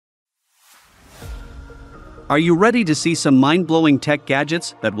Are you ready to see some mind-blowing tech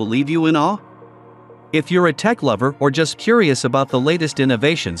gadgets that will leave you in awe? If you're a tech lover or just curious about the latest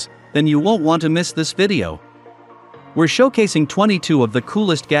innovations, then you won't want to miss this video. We're showcasing 22 of the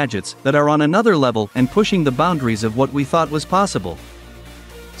coolest gadgets that are on another level and pushing the boundaries of what we thought was possible.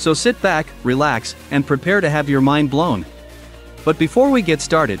 So sit back, relax, and prepare to have your mind blown. But before we get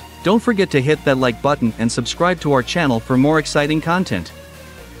started, don't forget to hit that like button and subscribe to our channel for more exciting content.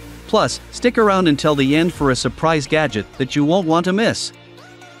 Plus, stick around until the end for a surprise gadget that you won't want to miss.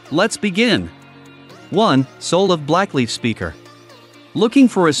 Let's begin. 1. Soul of Blackleaf Speaker. Looking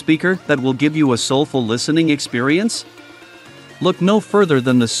for a speaker that will give you a soulful listening experience? Look no further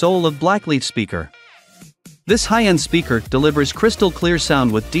than the Soul of Blackleaf Speaker. This high-end speaker delivers crystal clear sound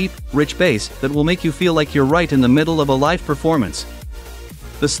with deep, rich bass that will make you feel like you're right in the middle of a live performance.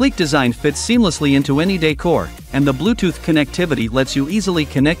 The sleek design fits seamlessly into any decor, and the Bluetooth connectivity lets you easily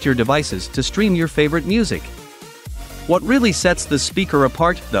connect your devices to stream your favorite music. What really sets this speaker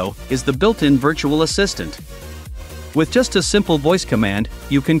apart, though, is the built-in virtual assistant. With just a simple voice command,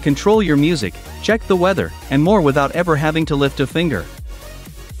 you can control your music, check the weather, and more without ever having to lift a finger.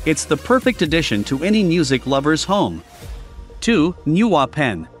 It's the perfect addition to any music lover's home. 2. Nuwa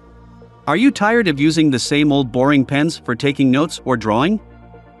Pen. Are you tired of using the same old boring pens for taking notes or drawing?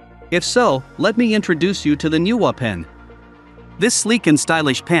 If so, let me introduce you to the Nuwa Pen. This sleek and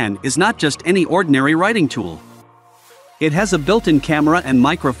stylish pen is not just any ordinary writing tool. It has a built-in camera and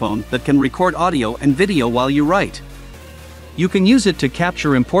microphone that can record audio and video while you write. You can use it to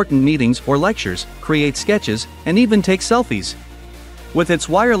capture important meetings or lectures, create sketches, and even take selfies. With its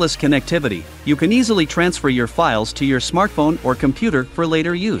wireless connectivity, you can easily transfer your files to your smartphone or computer for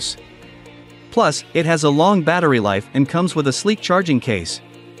later use. Plus, it has a long battery life and comes with a sleek charging case.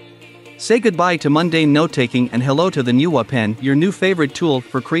 Say goodbye to mundane note-taking and hello to the Nuwa Pen, your new favorite tool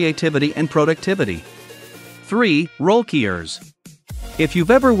for creativity and productivity. 3. Roll Keyers. If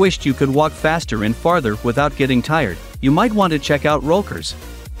you've ever wished you could walk faster and farther without getting tired, you might want to check out rollers.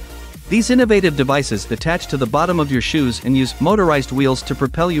 These innovative devices attach to the bottom of your shoes and use motorized wheels to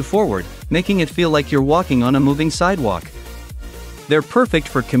propel you forward, making it feel like you're walking on a moving sidewalk. They're perfect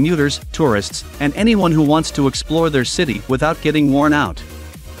for commuters, tourists, and anyone who wants to explore their city without getting worn out.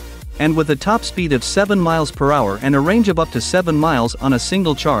 And with a top speed of 7 miles per hour and a range of up to 7 miles on a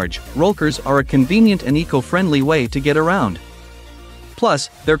single charge, rollers are a convenient and eco-friendly way to get around. Plus,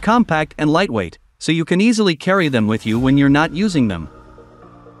 they're compact and lightweight, so you can easily carry them with you when you're not using them.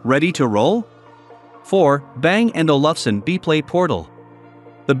 Ready to roll? 4. Bang & Olufsen Beplay Portal.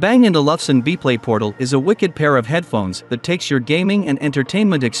 The Bang & Olufsen Beplay Portal is a wicked pair of headphones that takes your gaming and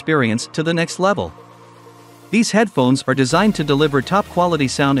entertainment experience to the next level. These headphones are designed to deliver top-quality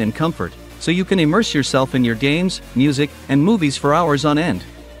sound and comfort, so you can immerse yourself in your games, music, and movies for hours on end.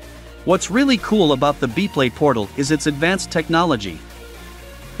 What's really cool about the Beplay Portal is its advanced technology.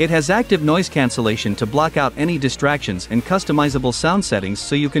 It has active noise cancellation to block out any distractions and customizable sound settings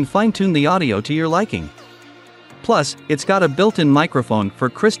so you can fine-tune the audio to your liking. Plus, it's got a built-in microphone for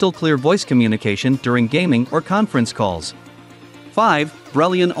crystal-clear voice communication during gaming or conference calls. 5.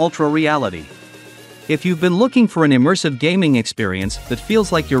 Brilliant Ultra Reality. If you've been looking for an immersive gaming experience that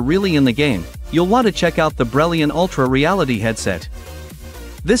feels like you're really in the game, you'll want to check out the Brilliant Ultra Reality headset.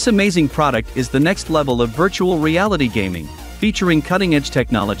 This amazing product is the next level of virtual reality gaming, featuring cutting-edge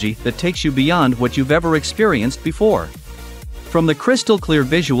technology that takes you beyond what you've ever experienced before. From the crystal-clear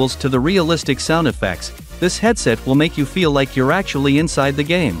visuals to the realistic sound effects, this headset will make you feel like you're actually inside the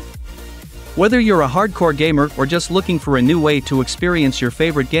game. Whether you're a hardcore gamer or just looking for a new way to experience your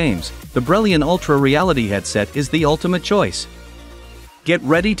favorite games, the Brilliant Ultra Reality headset is the ultimate choice. Get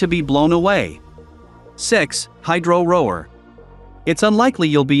ready to be blown away. 6. Hydro Rower. It's unlikely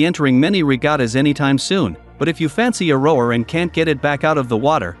you'll be entering many regattas anytime soon, but if you fancy a rower and can't get it back out of the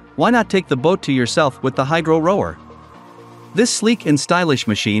water, why not take the boat to yourself with the Hydro Rower? This sleek and stylish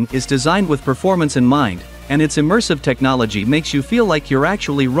machine is designed with performance in mind, and its immersive technology makes you feel like you're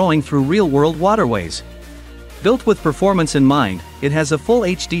actually rowing through real-world waterways. Built with performance in mind, it has a full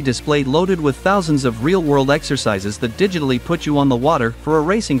HD display loaded with thousands of real-world exercises that digitally put you on the water for a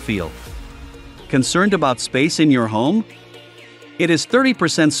racing feel. Concerned about space in your home? It is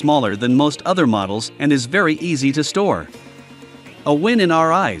 30% smaller than most other models and is very easy to store. A win in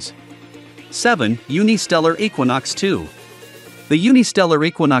our eyes. 7. Unistellar Equinox 2. The Unistellar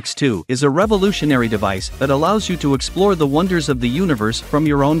Equinox 2 is a revolutionary device that allows you to explore the wonders of the universe from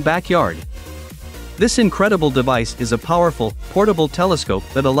your own backyard. This incredible device is a powerful, portable telescope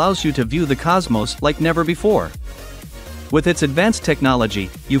that allows you to view the cosmos like never before. With its advanced technology,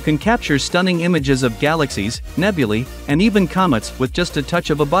 you can capture stunning images of galaxies, nebulae, and even comets with just a touch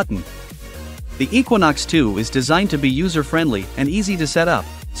of a button. The Equinox 2 is designed to be user-friendly and easy to set up,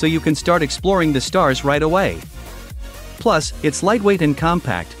 so you can start exploring the stars right away. Plus, it's lightweight and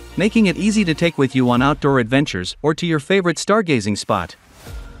compact, making it easy to take with you on outdoor adventures or to your favorite stargazing spot.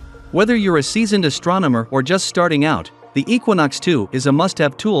 Whether you're a seasoned astronomer or just starting out, the Equinox 2 is a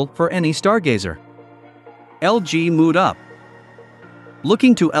must-have tool for any stargazer. LG Mood Up.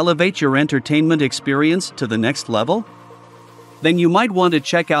 Looking to elevate your entertainment experience to the next level? Then you might want to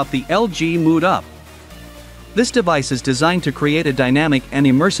check out the LG Mood Up. This device is designed to create a dynamic and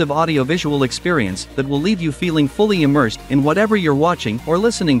immersive audiovisual experience that will leave you feeling fully immersed in whatever you're watching or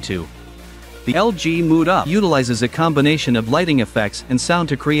listening to. The LG Mood Up utilizes a combination of lighting effects and sound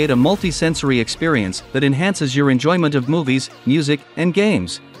to create a multi-sensory experience that enhances your enjoyment of movies, music, and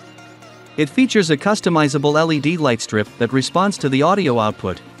games. It features a customizable LED light strip that responds to the audio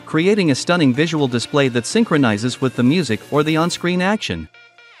output, creating a stunning visual display that synchronizes with the music or the on-screen action.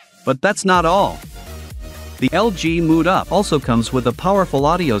 But that's not all. The LG Mood Up also comes with a powerful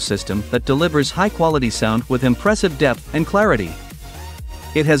audio system that delivers high-quality sound with impressive depth and clarity.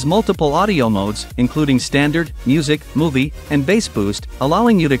 It has multiple audio modes, including standard, music, movie, and bass boost,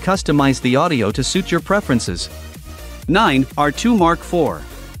 allowing you to customize the audio to suit your preferences. 9. R2 Mark IV.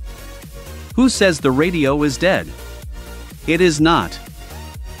 Who says the radio is dead? It is not.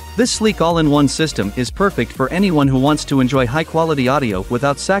 This sleek all-in-one system is perfect for anyone who wants to enjoy high-quality audio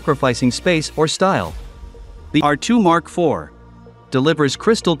without sacrificing space or style. The R2 Mark IV delivers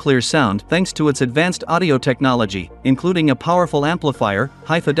crystal-clear sound thanks to its advanced audio technology, including a powerful amplifier,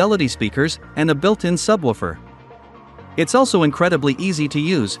 high-fidelity speakers, and a built-in subwoofer. It's also incredibly easy to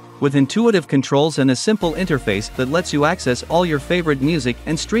use, with intuitive controls and a simple interface that lets you access all your favorite music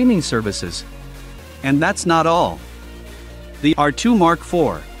and streaming services. And that's not all. The R2 Mark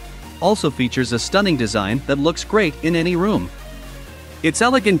IV also features a stunning design that looks great in any room. Its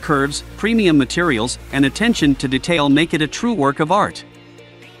elegant curves, premium materials, and attention to detail make it a true work of art.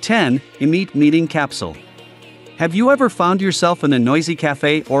 10. Emit Meeting Capsule. Have you ever found yourself in a noisy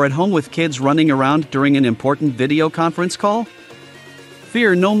cafe or at home with kids running around during an important video conference call?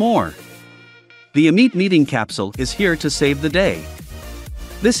 Fear no more. The Emit Meeting Capsule is here to save the day.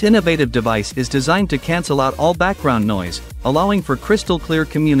 This innovative device is designed to cancel out all background noise, allowing for crystal-clear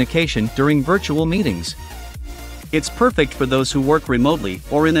communication during virtual meetings. It's perfect for those who work remotely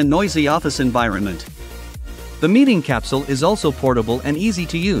or in a noisy office environment. The meeting capsule is also portable and easy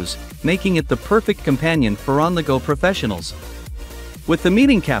to use, making it the perfect companion for on-the-go professionals. With the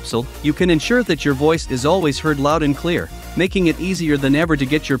meeting capsule, you can ensure that your voice is always heard loud and clear, making it easier than ever to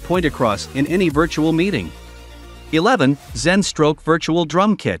get your point across in any virtual meeting. 11. Zen Stroke Virtual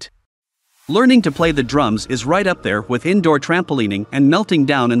Drum Kit. Learning to play the drums is right up there with indoor trampolining and melting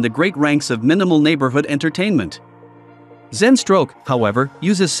down in the great ranks of minimal neighborhood entertainment. Zen Stroke, however,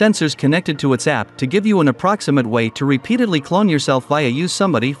 uses sensors connected to its app to give you an approximate way to repeatedly clone yourself via Use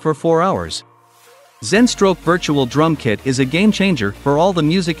Somebody for 4 hours. Zen Stroke Virtual Drum Kit is a game-changer for all the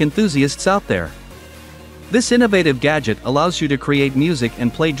music enthusiasts out there. This innovative gadget allows you to create music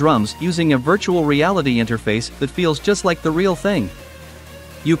and play drums using a virtual reality interface that feels just like the real thing.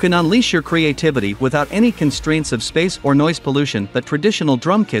 You can unleash your creativity without any constraints of space or noise pollution that traditional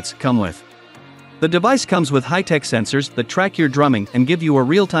drum kits come with. The device comes with high-tech sensors that track your drumming and give you a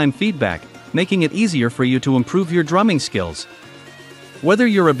real-time feedback, making it easier for you to improve your drumming skills. Whether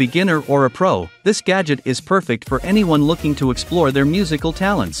you're a beginner or a pro, this gadget is perfect for anyone looking to explore their musical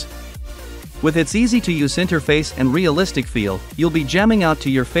talents. With its easy-to-use interface and realistic feel, you'll be jamming out to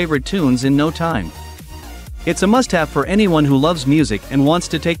your favorite tunes in no time. It's a must-have for anyone who loves music and wants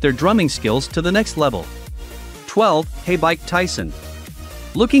to take their drumming skills to the next level. 12. Hey Bike Tyson.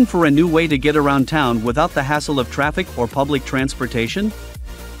 Looking for a new way to get around town without the hassle of traffic or public transportation?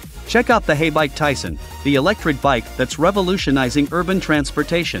 Check out the Hey Bike Tyson, the electric bike that's revolutionizing urban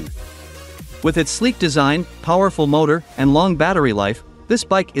transportation. With its sleek design, powerful motor, and long battery life, this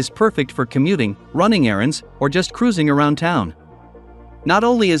bike is perfect for commuting, running errands, or just cruising around town. Not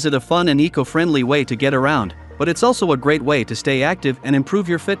only is it a fun and eco-friendly way to get around, but it's also a great way to stay active and improve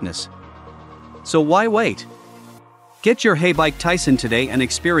your fitness. So why wait? Get your Hey Bike Tyson today and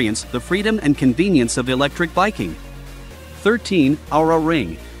experience the freedom and convenience of electric biking. 13. Aura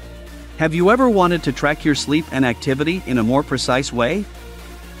Ring. Have you ever wanted to track your sleep and activity in a more precise way?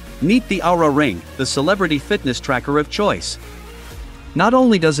 Meet the Aura Ring, the celebrity fitness tracker of choice. Not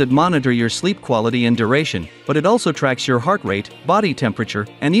only does it monitor your sleep quality and duration, but it also tracks your heart rate, body temperature,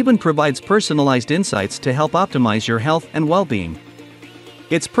 and even provides personalized insights to help optimize your health and well-being.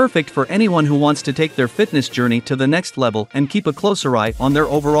 It's perfect for anyone who wants to take their fitness journey to the next level and keep a closer eye on their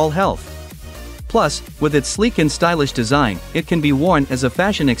overall health. Plus, with its sleek and stylish design, it can be worn as a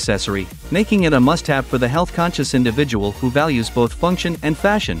fashion accessory, making it a must-have for the health-conscious individual who values both function and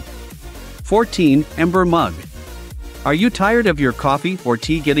fashion. 14. Ember Mug. Are you tired of your coffee or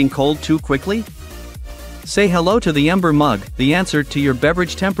tea getting cold too quickly? Say hello to the Ember Mug, the answer to your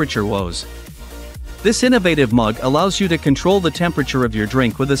beverage temperature woes. This innovative mug allows you to control the temperature of your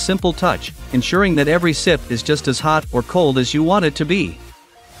drink with a simple touch, ensuring that every sip is just as hot or cold as you want it to be.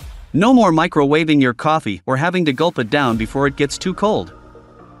 No more microwaving your coffee or having to gulp it down before it gets too cold.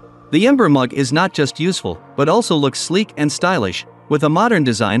 The Ember Mug is not just useful, but also looks sleek and stylish, with a modern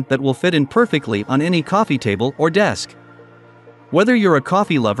design that will fit in perfectly on any coffee table or desk. Whether you're a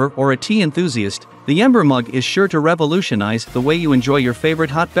coffee lover or a tea enthusiast, the Ember Mug is sure to revolutionize the way you enjoy your favorite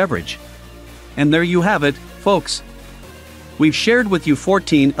hot beverage. And there you have it, folks. We've shared with you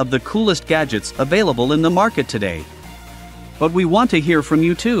 14 of the coolest gadgets available in the market today. But we want to hear from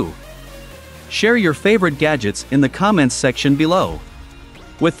you too. Share your favorite gadgets in the comments section below.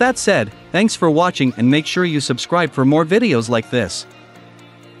 With that said, thanks for watching and make sure you subscribe for more videos like this.